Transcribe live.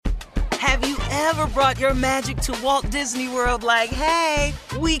Have you ever brought your magic to Walt Disney World like, hey,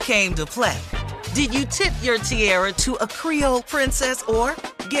 we came to play? Did you tip your tiara to a Creole princess or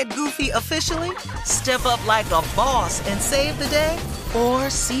get goofy officially? Step up like a boss and save the day? Or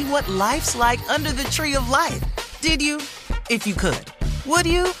see what life's like under the tree of life? Did you? If you could. Would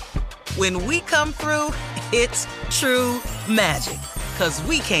you? When we come through, it's true magic. 'Cause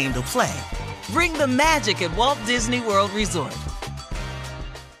we came to play. Bring the magic at Walt Disney World Resort.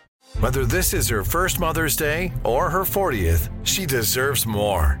 Whether this is her first Mother's Day or her 40th, she deserves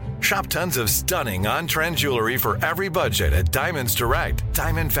more. Shop tons of stunning on-trend jewelry for every budget at Diamonds Direct.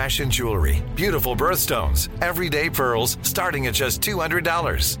 Diamond fashion jewelry, beautiful birthstones, everyday pearls starting at just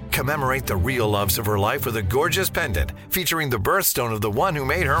 $200. Commemorate the real loves of her life with a gorgeous pendant featuring the birthstone of the one who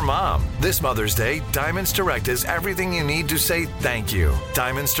made her mom. This Mother's Day, Diamonds Direct is everything you need to say thank you.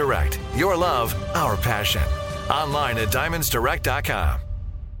 Diamonds Direct, your love, our passion. Online at diamondsdirect.com.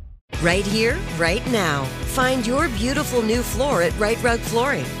 Right here, right now. Find your beautiful new floor at Right Rug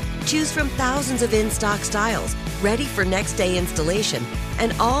Flooring. Choose from thousands of in-stock styles, ready for next day installation,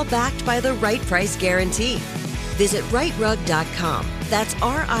 and all backed by the right price guarantee. Visit rightrug.com. That's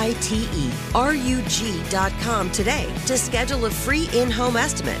RITERUG.com today to schedule a free in-home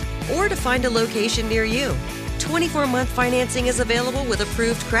estimate or to find a location near you. 24-month financing is available with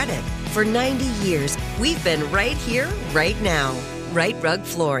approved credit. For 90 years, we've been right here, right now. Right Rug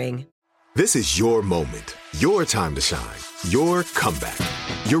Flooring. This is your moment, your time to shine, your comeback.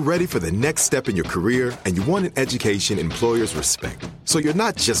 You're ready for the next step in your career, and you want an education employers respect. So you're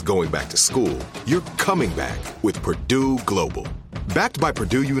not just going back to school, you're coming back with Purdue Global. Backed by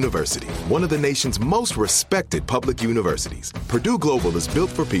Purdue University, one of the nation's most respected public universities, Purdue Global is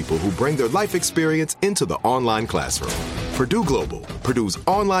built for people who bring their life experience into the online classroom. Purdue Global, Purdue's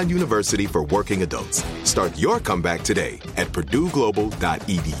online university for working adults. Start your comeback today at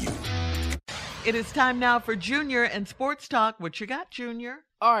purdueglobal.edu. It is time now for Junior and Sports Talk. What you got, Junior?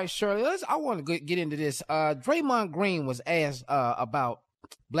 All right, Shirley, I want to get into this. Draymond Green was asked about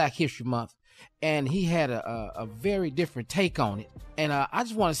Black History Month, and he had a very different take on it. And I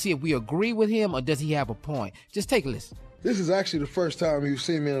just want to see if we agree with him or does he have a point. Just take a listen. This is actually the first time you've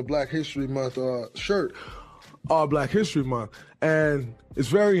seen me in a Black History Month shirt, all Black History Month. And it's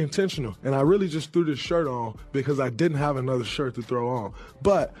very intentional. And I really just threw this shirt on because I didn't have another shirt to throw on.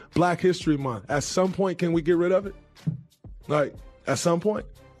 But Black History Month, at some point, can we get rid of it? Like, at some point?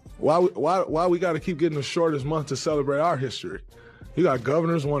 Why we got to keep getting the shortest month to celebrate our history? You got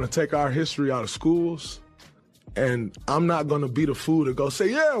governors want to take our history out of schools. And I'm not going to be the fool to go say,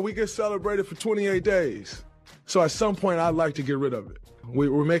 yeah, we get celebrated for 28 days. So at some point, I'd like to get rid of it.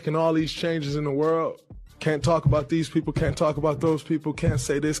 We're making all these changes in the world. Can't talk about these people, can't talk about those people, can't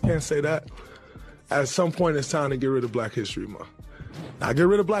say this, can't say that. At some point, it's time to get rid of Black History Month. Not get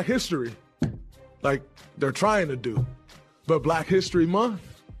rid of Black history, like they're trying to do. But Black History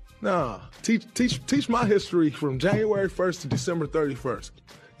Month? Nah. Teach my history from January 1st to December 31st.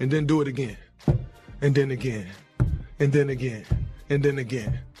 And then do it again. And then again. And then again. And then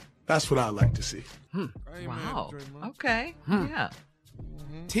again. That's what I like to see. Wow. Okay. Yeah.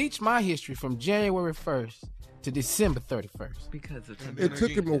 Teach my history from January 1st to December 31st. Because it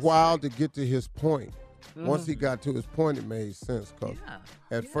took him a while to get to his point. Once he got to his point, it made sense. Because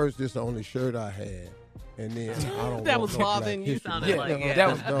at first, this is the only shirt I had. And then I don't that want was no bothering you. Black Sounded history.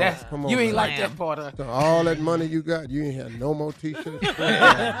 like that's come on, you ain't man. like that part of So all that money you got, you ain't had no more T-shirts.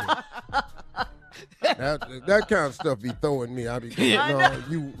 that kind of stuff be throwing me. I be going, no,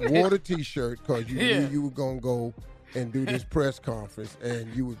 you wore the T-shirt because you knew you were going to go and do this press conference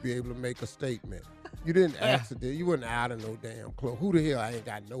and you would be able to make a statement. You didn't accident. You wasn't out of no damn clothes. Who the hell I ain't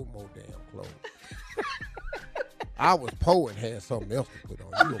got no more damn clothes? I was poor and had something else to put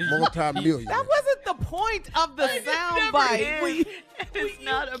on. You a multi-millionaire. That wasn't the point of the sound bite. It's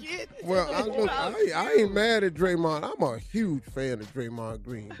not a kid. Well, I ain't mad at Draymond. I'm a huge fan of Draymond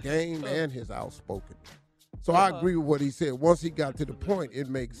Green, game and his outspoken. So I agree with what he said. Once he got to the point, it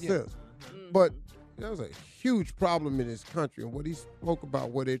makes sense. But there was a huge problem in this country, and what he spoke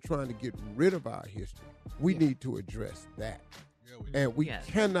about, where they're trying to get rid of our history, we need to address that. And we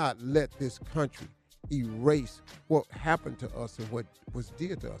cannot let this country erase what happened to us and what was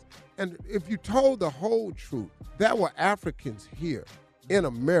did to us. And if you told the whole truth, there were Africans here in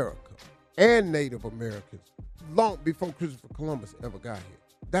America and Native Americans long before Christopher Columbus ever got here.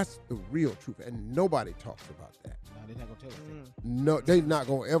 That's the real truth, and nobody talks about that. No, they're not gonna tell us that. No, they're not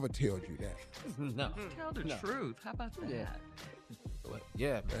gonna ever tell you that. No. Tell the truth. How about that?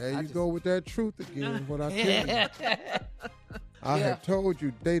 Yeah. There you go with that truth again. What I tell you, I have told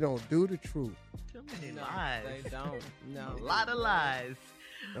you they don't do the truth. Too many lies. They don't. No. A lot of lies.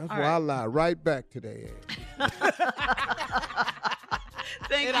 That's why I lie right back to their ass.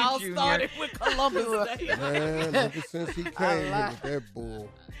 Thank it you, all Junior. started with Columbus Day. Man, ever since he came here with that bull.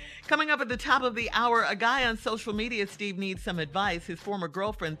 Coming up at the top of the hour, a guy on social media, Steve, needs some advice. His former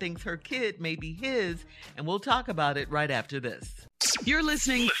girlfriend thinks her kid may be his, and we'll talk about it right after this. You're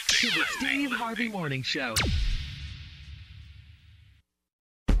listening to the Steve Harvey Morning Show.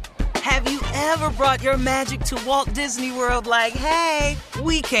 Have you ever brought your magic to Walt Disney World like, hey,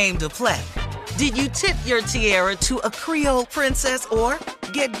 we came to play? Did you tip your tiara to a Creole princess or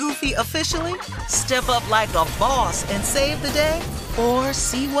get goofy officially? Step up like a boss and save the day? Or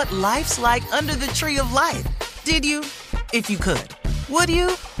see what life's like under the tree of life? Did you? If you could. Would you?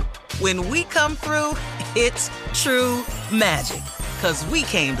 When we come through, it's true magic. 'Cause we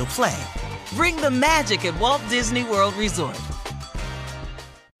came to play. Bring the magic at Walt Disney World Resort.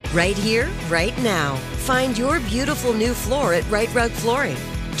 Right here, right now. Find your beautiful new floor at Right Rug Flooring.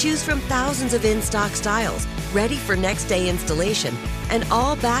 Choose from thousands of in-stock styles, ready for next day installation, and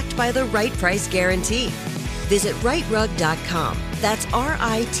all backed by the right price guarantee. Visit rightrug.com. That's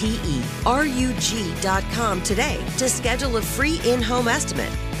RITERUG.com today to schedule a free in-home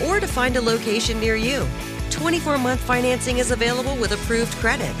estimate or to find a location near you. 24-month financing is available with approved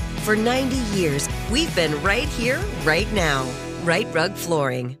credit. For 90 years, we've been right here, right now. Right Rug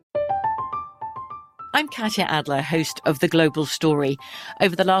Flooring. I'm Katya Adler, host of The Global Story.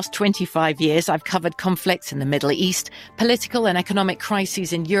 Over the last 25 years, I've covered conflicts in the Middle East, political and economic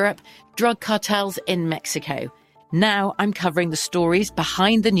crises in Europe, drug cartels in Mexico. Now I'm covering the stories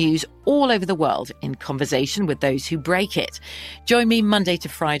behind the news all over the world in conversation with those who break it. Join me Monday to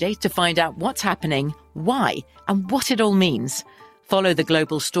Friday to find out what's happening, why, and what it all means. Follow The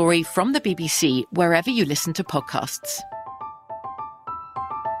Global Story from the BBC wherever you listen to podcasts.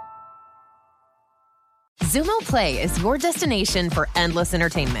 Xumo Play is your destination for endless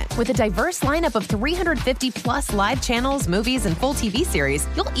entertainment. With a diverse lineup of 350-plus live channels, movies, and full TV series,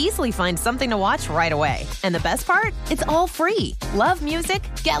 you'll easily find something to watch right away. And the best part? It's all free. Love music?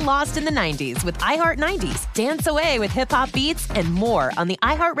 Get lost in the 90s with iHeart 90s, dance away with hip-hop beats, and more on the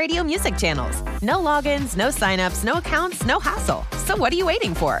iHeartRadio music channels. No logins, no signups, no accounts, no hassle. So what are you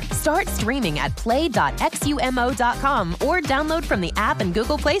waiting for? Start streaming at play.xumo.com or download from the app and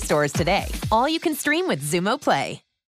Google Play stores today. All you can stream with Xumo Play.